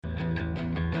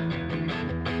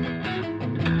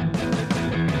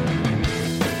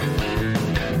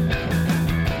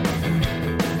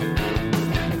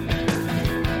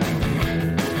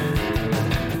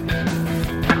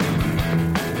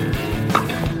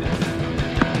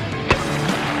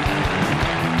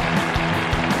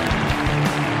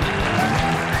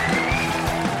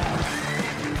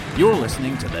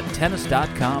the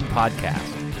Tennis.com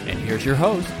podcast. And here's your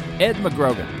host, Ed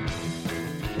McGrogan.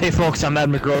 Hey folks, I'm Ed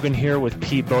McGrogan here with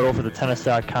Pete Bodo for the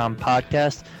Tennis.com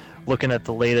podcast, looking at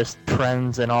the latest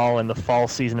trends and all in the fall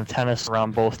season of tennis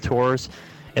around both tours.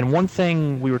 And one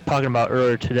thing we were talking about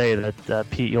earlier today that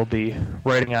Pete, you'll be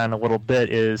writing on a little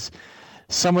bit is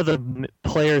some of the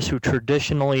players who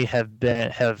traditionally have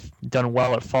done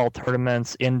well at fall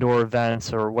tournaments, indoor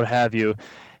events, or what have you,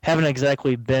 haven't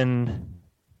exactly been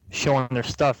showing their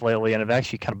stuff lately and have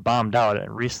actually kind of bombed out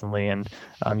recently. And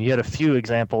you had a few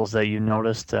examples that you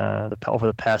noticed over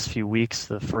the past few weeks,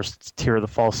 the first tier of the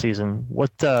fall season.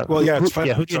 It's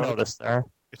funny. Who do you notice there?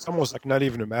 It's almost like not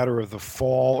even a matter of the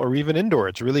fall or even indoor.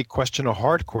 It's really a question of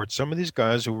hard courts. Some of these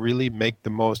guys who really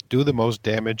do the most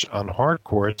damage on hard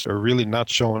courts are really not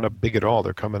showing up big at all.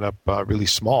 They're coming up really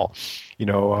small.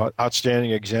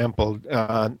 Outstanding example,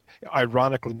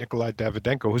 ironically, Nikolai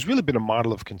Davydenko, who's really been a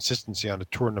model of consistency on the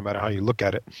tour no matter how you look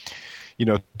at it,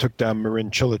 took down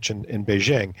Marin Cilic in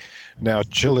Beijing. Now,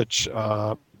 Cilic,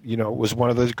 was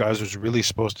one of those guys who was really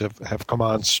supposed to have come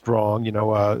on strong,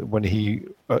 when he,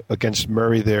 against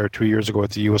Murray there 2 years ago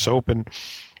at the U.S. Open.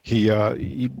 He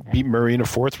beat Murray in a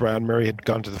fourth round. Murray had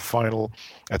gone to the final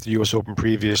at the U.S. Open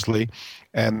previously.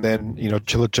 And then,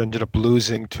 Cilic ended up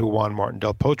losing to Juan Martín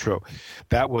del Potro.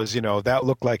 That was, that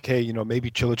looked like, hey, maybe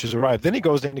Cilic has arrived. Then he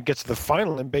goes and he gets to the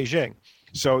final in Beijing.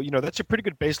 So, that's a pretty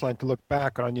good baseline to look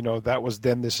back on, that was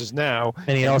then, this is now.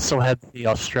 And he also had the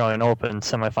Australian Open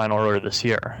semifinal earlier this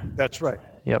year. That's right.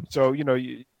 Yep. So,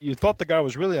 you thought the guy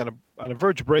was really on a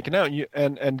verge of breaking out.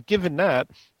 And given that,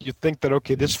 you think that,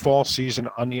 okay, this fall season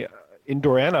on the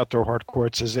indoor and outdoor hard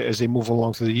courts as they move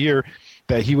along through the year,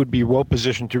 that he would be well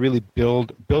positioned to really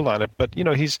build on it. But,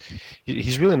 he's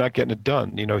really not getting it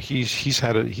done. He's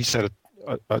had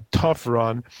a tough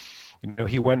run.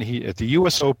 He at the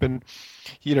U.S. Open,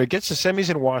 he gets the semis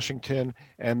in Washington,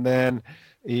 and then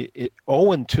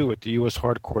 0-2 at the U.S.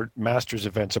 Hardcourt Masters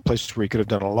events, a place where he could have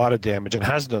done a lot of damage and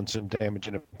has done some damage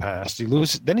in the past. He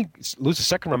loses the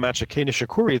second round match at Kei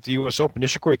Nishikori at the U.S. Open.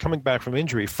 Nishikori coming back from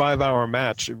injury, 5-hour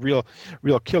match, real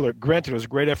killer. Granted, it was a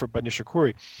great effort by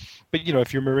Nishikori, but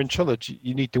if you're Marin Cilic,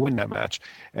 you need to win that match.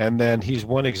 And then he's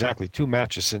won exactly 2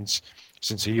 matches since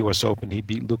the U.S. Open. He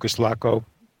beat Lucas Lacko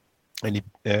and he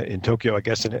in Tokyo, I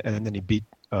guess, and then he beat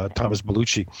Thomas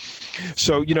Bellucci.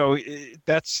 So,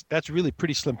 that's really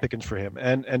pretty slim pickings for him.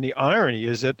 And the irony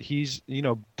is that he's,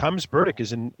 Thomas Berdych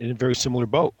is in a very similar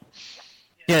boat.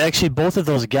 Yeah, actually, both of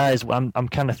those guys, I'm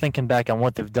kind of thinking back on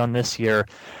what they've done this year.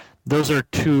 Those are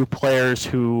two players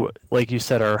who, like you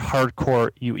said, are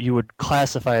hardcore. You would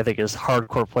classify, I think, as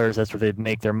hardcore players. That's where they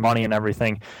make their money and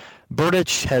everything.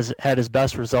 Berdych has had his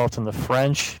best results in the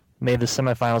French, made the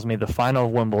semifinals, made the final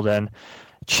of Wimbledon.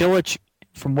 Cilic,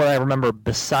 from what I remember,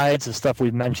 besides the stuff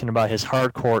we've mentioned about his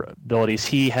hardcore abilities,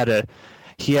 he had a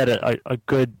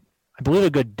good, I believe, a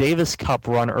good Davis Cup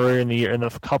run earlier in the year. In the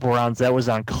couple rounds, that was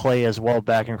on clay as well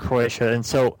back in Croatia. And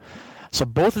so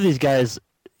both of these guys,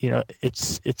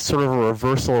 it's sort of a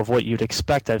reversal of what you'd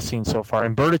expect I've seen so far.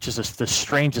 And Berdych is the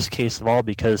strangest case of all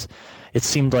because it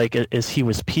seemed like as he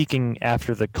was peaking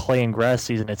after the clay and grass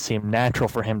season, it seemed natural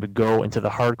for him to go into the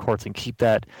hard courts and keep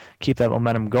that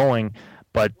momentum going.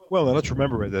 But well, let's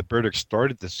remember that Berdych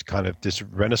started this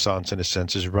renaissance in a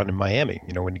sense as run in Miami.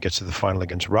 When he gets to the final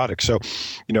against Roddick. So,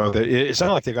 it's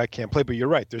not like the guy can't play, but you're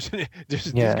right. These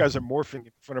guys are morphing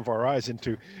in front of our eyes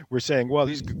into. We're saying, well,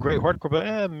 he's great hardcore,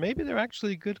 but maybe they're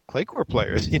actually good clay court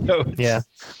players. Yeah.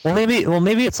 Well,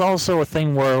 maybe it's also a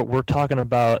thing where we're talking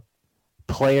about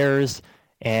players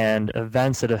and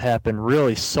events that have happened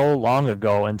really so long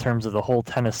ago in terms of the whole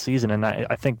tennis season, and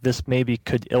I think this maybe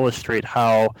could illustrate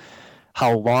how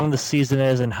long the season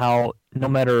is and how no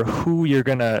matter who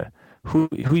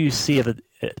you see at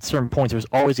certain points, there's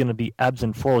always going to be ebbs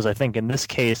and flows. I think in this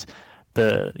case,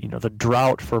 the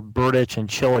drought for Berdych and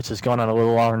Cilic has gone on a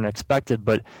little longer than expected,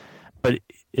 but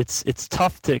it's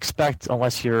tough to expect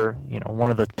unless you're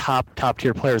one of the top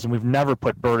tier players, and we've never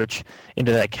put Berdych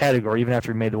into that category even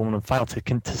after he made the Wimbledon final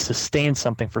to sustain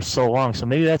something for so long. So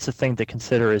maybe that's the thing to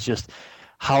consider is just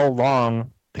how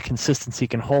long the consistency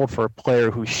can hold for a player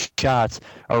whose shots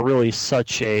are really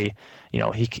such a,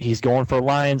 he's going for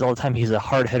lines all the time. He's a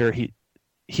hard hitter.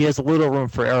 He has a little room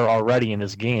for error already in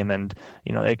his game, and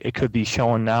it could be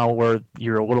showing now where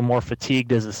you're a little more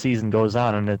fatigued as the season goes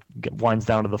on and it winds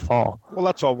down to the fall. Well,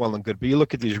 that's all well and good, but you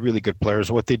look at these really good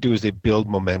players. What they do is they build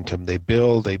momentum. They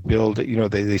build.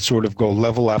 They sort of go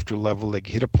level after level. They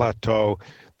hit a plateau.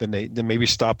 then they maybe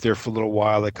stop there for a little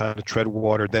while. They kind of tread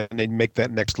water. Then they make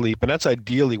that next leap, and that's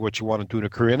ideally what you want to do in a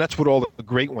career. And that's what all the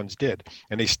great ones did,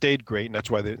 and they stayed great, and that's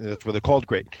why they're called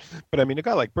great. But I mean, a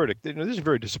guy like Berdych, this is a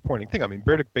very disappointing thing. I mean,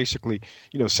 Berdych basically,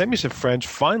 semis of French,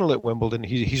 final at Wimbledon.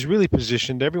 He's really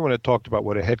positioned. Everyone had talked about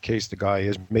what a head case the guy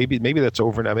is. Maybe that's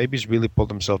over now. Maybe he's really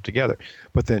pulled himself together.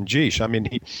 But then, geez, I mean,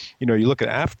 you look at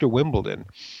after Wimbledon.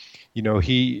 He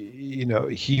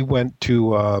went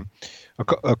to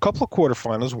a couple of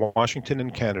quarterfinals, Washington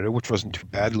and Canada, which wasn't too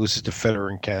bad. Loses to Federer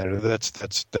in Canada.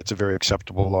 That's a very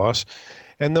acceptable loss.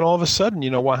 And then all of a sudden,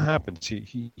 what happens?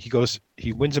 He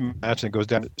wins a match and goes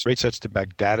down straight sets to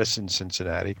Baghdatis in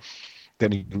Cincinnati.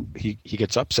 Then he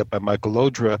gets upset by Michael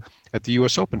Lodra at the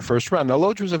U.S. Open first round. Now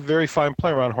Lodra's a very fine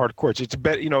player on hard courts.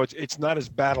 It's not as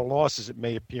bad a loss as it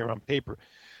may appear on paper,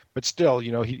 but still,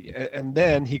 and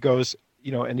then he goes.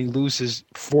 And he loses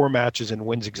 4 matches and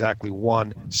wins exactly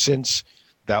 1 since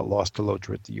that loss to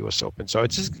Lodra at the U.S. Open. So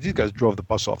it's just these guys drove the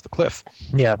bus off the cliff.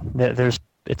 Yeah,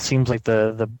 it seems like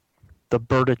the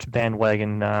Berdych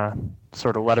bandwagon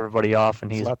sort of let everybody off,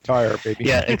 and he's flat tire, baby.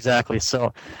 Yeah, exactly.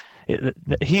 So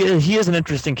he is an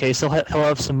interesting case. He'll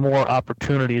have some more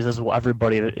opportunities as well.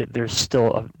 Everybody, there's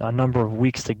still a number of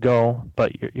weeks to go,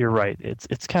 but you're right.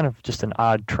 It's kind of just an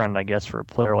odd trend, I guess, for a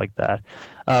player like that.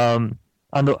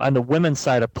 On the women's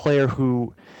side, a player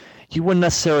who you wouldn't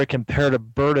necessarily compare to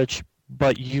Berdych,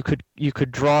 but you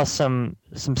could draw some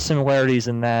similarities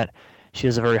in that she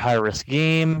has a very high risk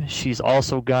game. She's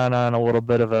also gone on a little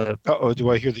bit of a. Do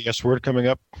I hear the S word coming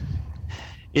up?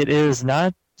 It is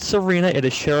not Serena. It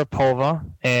is Sharapova,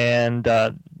 and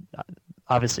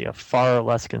obviously a far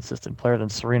less consistent player than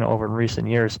Serena over in recent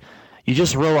years. You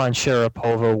just roll on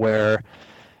Sharapova, where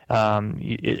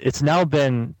it's now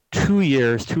been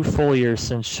 2 full years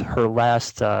since her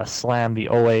last slam, the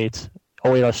 08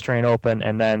 Australian Open,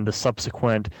 and then the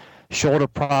subsequent shoulder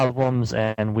problems.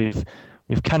 And we've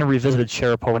kind of revisited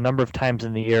Sharapova a number of times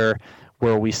in the year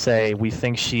where we say we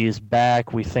think she's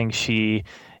back, we think she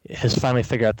has finally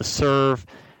figured out the serve.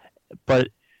 But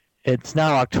it's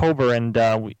now October, and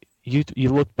you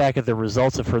look back at the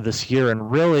results of her this year,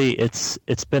 and really it's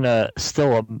been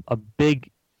still a big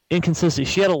inconsistency.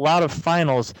 She had a lot of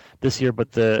finals this year,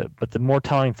 but the more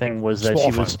telling thing was that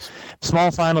was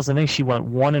small finals. I think she went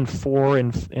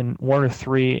 1-4 in 1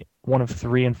 of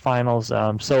 3 in finals.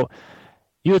 So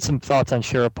you had some thoughts on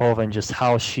Sharapova and just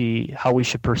how we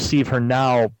should perceive her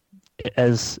now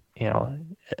as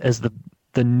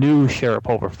the new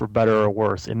Sharapova, for better or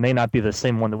worse. It may not be the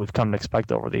same one that we've come to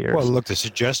expect over the years. Well, look, the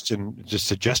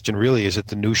suggestion really is that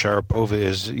the new Sharapova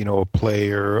is a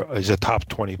player, is a top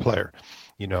 20 player.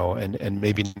 And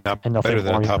maybe not better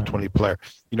than a top 20 player.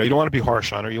 You don't want to be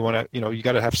harsh on her. You want to, you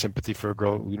got to have sympathy for a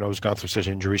girl, who's gone through such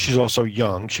injury. She's also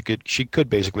young. She could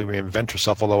basically reinvent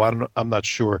herself. Although I'm not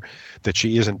sure that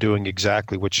she isn't doing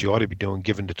exactly what she ought to be doing,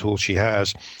 given the tools she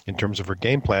has in terms of her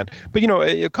game plan. But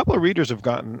a couple of readers have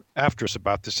gotten after us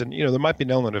about this, and there might be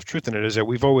an element of truth in it. Is that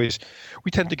we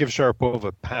tend to give Sharapova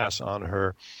a pass on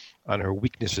her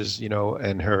weaknesses,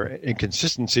 and her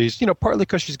inconsistencies, partly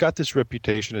because she's got this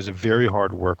reputation as a very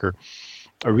hard worker,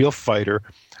 a real fighter.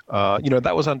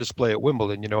 That was on display at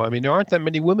Wimbledon. I mean, there aren't that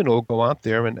many women who will go out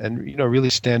there and really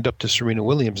stand up to Serena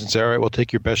Williams and say, all right, well,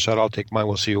 take your best shot, I'll take mine,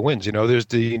 we'll see who wins. There's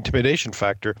the intimidation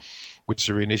factor, which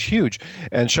Serena is huge.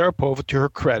 And Sharapova, to her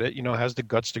credit, has the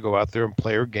guts to go out there and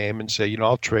play her game and say,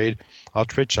 I'll trade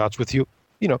shots with you.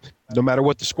 No matter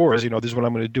what the score is, this is what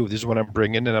I'm going to do. This is what I'm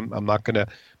bringing, and I'm not going to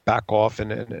back off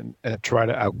and try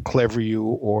to out clever you,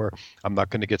 or I'm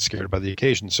not going to get scared by the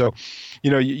occasion. So,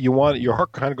 you want your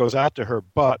heart kind of goes out to her,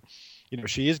 but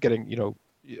she is getting,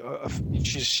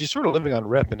 she's sort of living on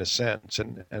rep in a sense,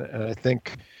 and I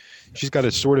think she's got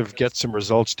to sort of get some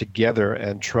results together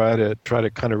and try to kind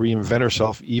of reinvent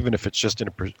herself, even if it's just in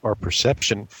our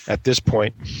perception at this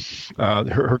point.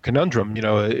 Her conundrum,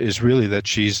 is really that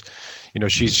she's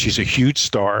a huge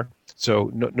star.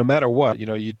 So no matter what,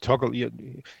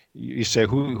 you say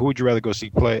who would you rather go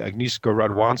see play, Agnieszka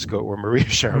Radwanska or Maria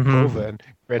Sharapova? And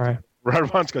right.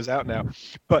 Radwanska's out now,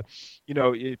 but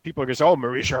people are going to say, "Oh,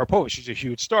 Maria Sharapova, she's a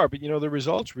huge star," but the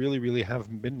results really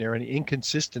haven't been there, and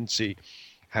inconsistency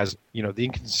has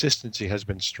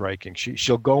been striking.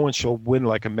 She'll go and she'll win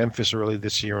like a Memphis early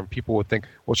this year, and people would think,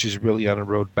 well, she's really on a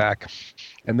road back.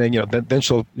 And then, then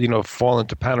she'll, fall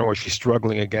into pattern where she's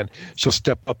struggling again. She'll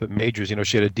step up at majors.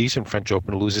 She had a decent French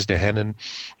Open, loses to Henin.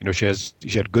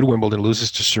 She had good Wimbledon,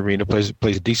 loses to Serena, plays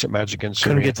a decent match against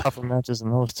Serena. Couldn't get tougher matches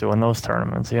in those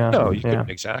tournaments, yeah. No, you couldn't,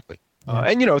 exactly.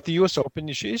 And at the U.S.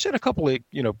 Open, she's had a couple of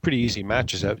pretty easy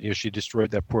matches. She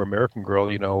destroyed that poor American girl,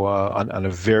 on a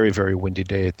very, very windy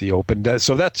day at the Open.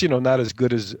 So that's not as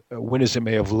good as a win as it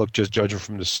may have looked, just judging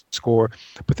from the score.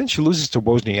 But then she loses to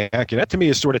Wozniacki. That to me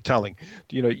is sort of telling.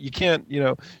 You can't.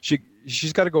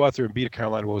 She's got to go out there and beat a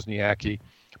Caroline Wozniacki.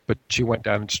 But she went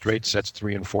down in straight sets,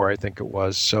 3 and 4, I think it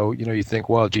was. So you think,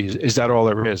 well, geez, is that all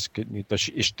there is?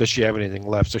 Does she have anything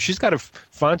left? So she's got to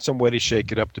find some way to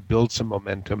shake it up, to build some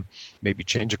momentum, maybe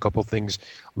change a couple things,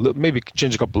 maybe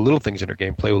change a couple little things in her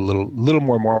game, play with a little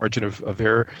more margin of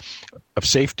error, of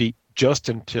safety, just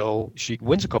until she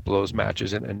wins a couple of those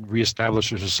matches and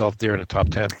reestablishes herself there in the top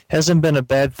 10. Hasn't been a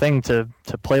bad thing to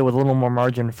play with a little more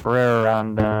margin for error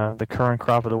on the current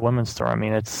crop of the women's tour. I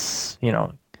mean, it's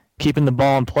keeping the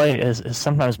ball in play has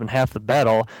sometimes been half the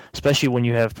battle, especially when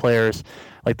you have players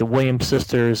like the Williams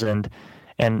sisters and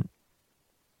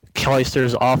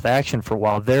Clijsters off action for a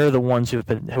while. They're the ones who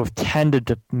have tended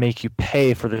to make you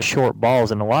pay for the short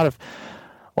balls, and a lot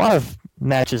of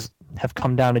matches have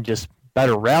come down to just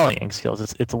better rallying skills.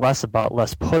 It's less about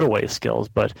less put away skills,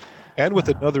 but. And with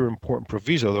another important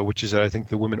proviso, though, which is that I think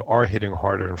the women are hitting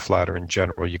harder and flatter in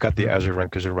general. You got the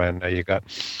Azarenkas around now. You got,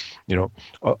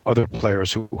 other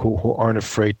players who aren't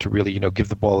afraid to really, give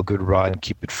the ball a good ride and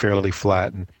keep it fairly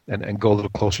flat and go a little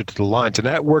closer to the lines. And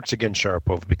that works against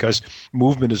Sharapova because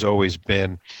movement has always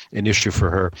been an issue for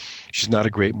her. She's not a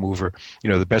great mover.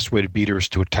 The best way to beat her is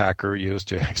to attack her, is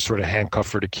to sort of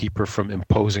handcuff her to keep her from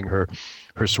imposing her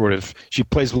sort of. She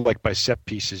plays like by set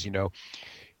pieces,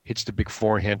 hits the big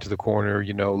forehand to the corner,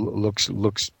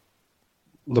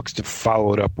 looks to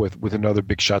follow it up with another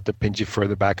big shot that pins you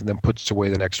further back and then puts away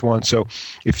the next one. So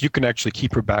if you can actually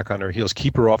keep her back on her heels,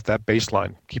 keep her off that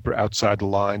baseline, keep her outside the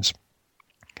lines,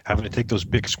 having to take those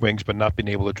big swings but not being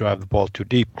able to drive the ball too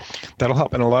deep, that'll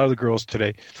help. And a lot of the girls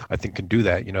today, I think, can do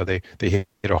that. They hit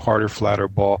a harder, flatter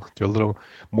ball. They're a little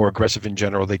more aggressive in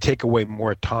general. They take away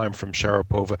more time from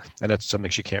Sharapova, and that's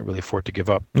something she can't really afford to give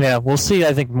up. Yeah, we'll see,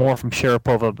 I think, more from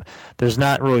Sharapova. There's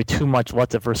not really too much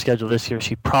left of her schedule this year.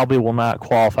 She probably will not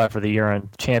qualify for the year-end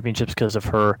championships because of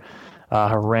her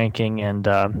ranking, and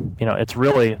it's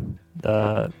really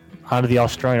out of the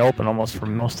Australian Open almost for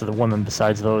most of the women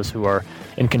besides those who are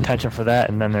in contention for that,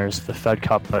 and then there's the Fed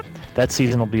Cup, but that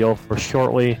season will be over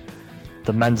shortly.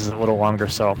 The men's is a little longer,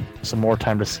 so some more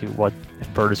time to see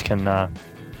if Burgess can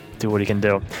do what he can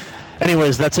do.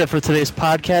 Anyways, that's it for today's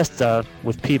podcast.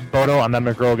 With Pete Bodo, I'm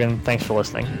Emmett Grogan. Thanks for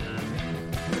listening.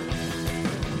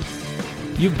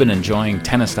 You've been enjoying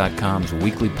Tennis.com's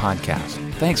weekly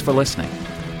podcast. Thanks for listening.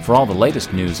 For all the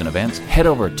latest news and events, head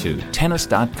over to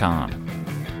Tennis.com.